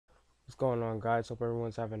What's going on, guys? Hope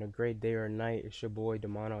everyone's having a great day or night. It's your boy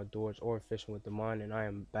Demon Outdoors, or Fishing with Demon, and I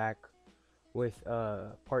am back with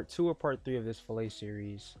part 2 or part 3 of this fillet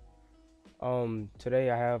series. Today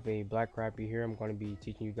I have a black crappie here. I'm going to be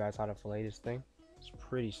teaching you guys how to fillet this thing. It's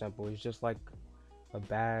pretty simple. It's just like a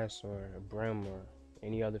bass or a brim or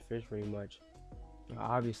any other fish, pretty much.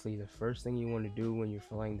 Obviously, the first thing you want to do when you're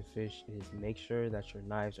filleting the fish is make sure that your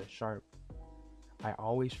knives are sharp. I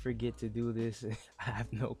always forget to do this. I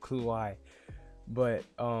have no clue why. But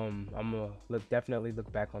I'm gonna definitely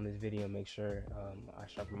look back on this video and make sure I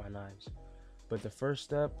sharpen my knives. But the first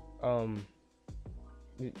step,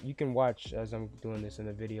 you can watch as I'm doing this in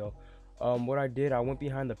the video. What I did, I went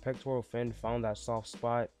behind the pectoral fin, found that soft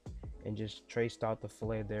spot, and just traced out the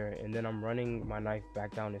fillet there. And then I'm running my knife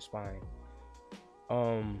back down his spine.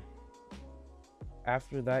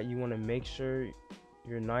 After that, you want to make sure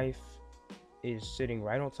your knife is sitting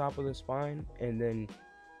right on top of the spine, and then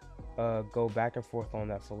go back and forth on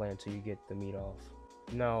that fillet until you get the meat off.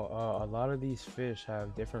 Now, a lot of these fish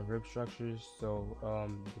have different rib structures, so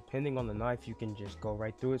depending on the knife, you can just go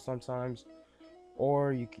right through it sometimes,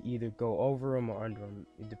 or you can either go over them or under them.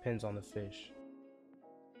 It depends on the fish.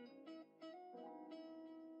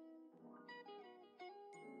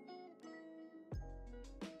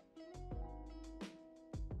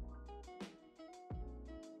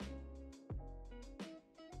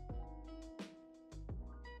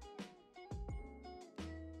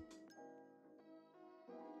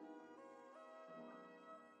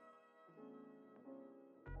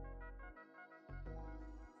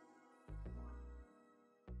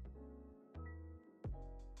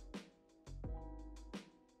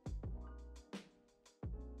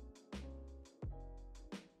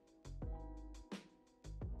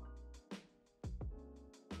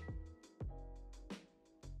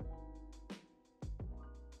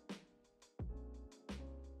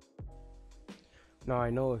 Now, I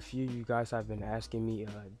know a few of you guys have been asking me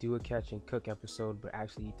do a catch and cook episode but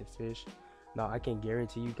actually eat the fish. Now, I can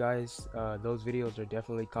guarantee you guys those videos are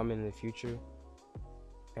definitely coming in the future,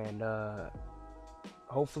 and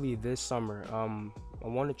hopefully this summer. I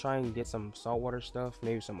want to try and get some saltwater stuff,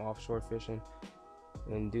 maybe some offshore fishing,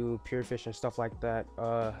 and do pure fishing stuff like that.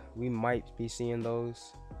 We might be seeing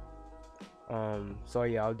those. So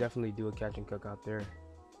yeah, I'll definitely do a catch and cook out there.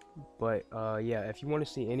 But yeah, if you want to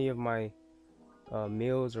see any of my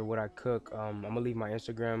meals or what I cook, I'm gonna leave my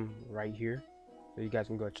Instagram right here, so you guys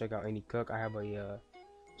can go check out any cook. I have a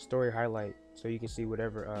story highlight, so you can see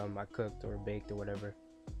whatever I cooked or baked or whatever.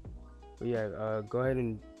 But yeah, go ahead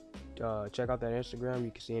and check out that Instagram.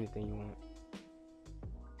 You can see anything you want.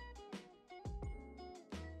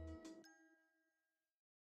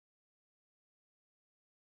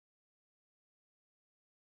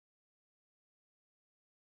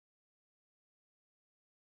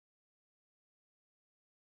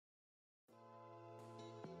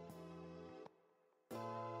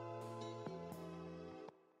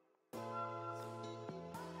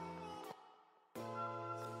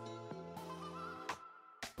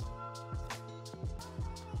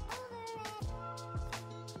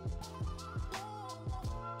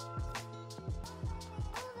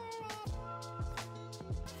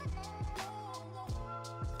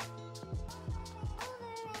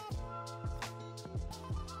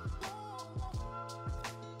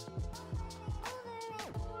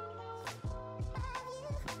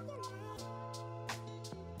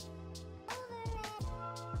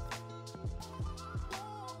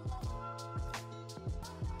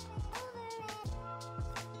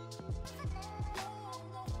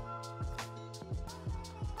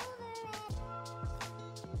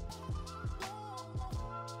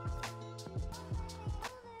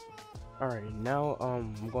 Alright, now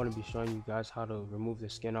I'm going to be showing you guys how to remove the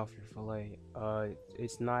skin off your fillet.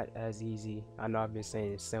 It's not as easy. I know I've been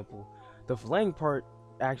saying it's simple. The filleting part,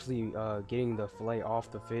 actually getting the fillet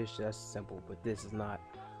off the fish, that's simple, but this is not.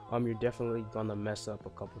 You're definitely gonna mess up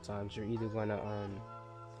a couple times. You're either gonna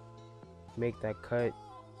make that cut.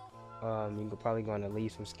 You're probably gonna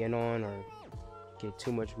leave some skin on, or get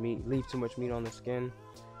too much meat, leave too much meat on the skin.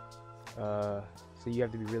 So you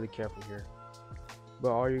have to be really careful here.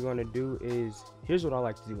 But all you're gonna do is, here's what I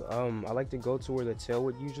like to do. I like to go to where the tail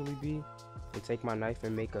would usually be and take my knife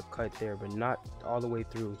and make a cut there, but not all the way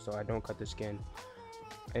through, so I don't cut the skin.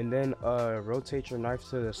 And then rotate your knife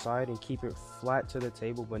to the side and keep it flat to the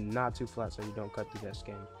table, but not too flat so you don't cut through that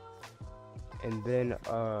skin. And then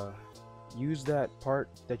use that part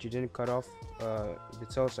that you didn't cut off, the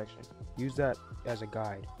tail section. Use that as a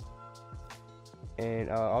guide. And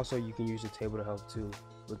also you can use the table to help too.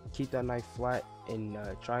 But keep that knife flat and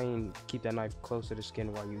try and keep that knife close to the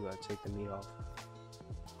skin while you take the meat off.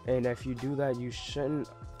 And if you do that, you shouldn't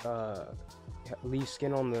leave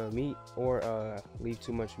skin on the meat or leave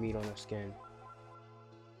too much meat on the skin.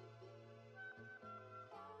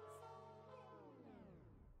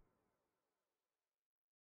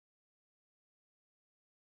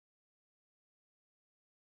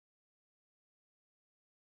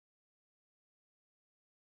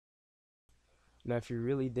 Now, if you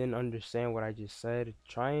really didn't understand what I just said,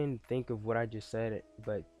 try and think of what I just said,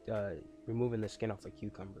 but removing the skin off a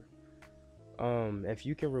cucumber. If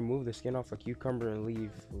you can remove the skin off a cucumber and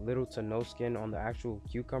leave little to no skin on the actual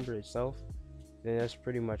cucumber itself, then that's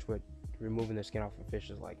pretty much what removing the skin off a fish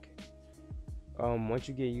is like. Once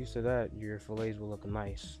you get used to that, your fillets will look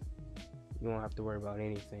nice. You won't have to worry about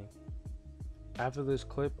anything. After this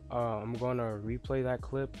clip, I'm gonna replay that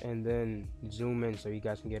clip and then zoom in so you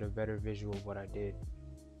guys can get a better visual of what I did.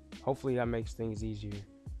 Hopefully that makes things easier.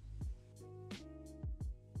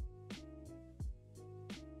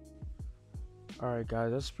 Alright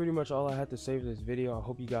guys, that's pretty much all I had to say for this video. I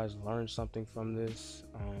hope you guys learned something from this.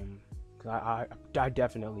 'Cause I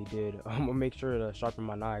definitely did. I'm gonna make sure to sharpen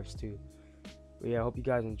my knives too. But yeah, I hope you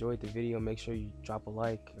guys enjoyed the video. Make sure you drop a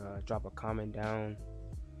like, drop a comment down,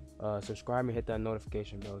 subscribe and hit that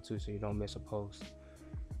notification bell too so you don't miss a post.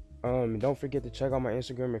 Don't forget to check out my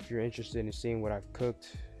Instagram if you're interested in seeing what I've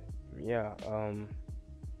cooked. Yeah, I'm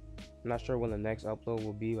not sure when the next upload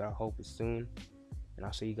will be, but I hope it's soon. And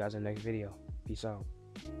I'll see you guys in the next video. Peace out.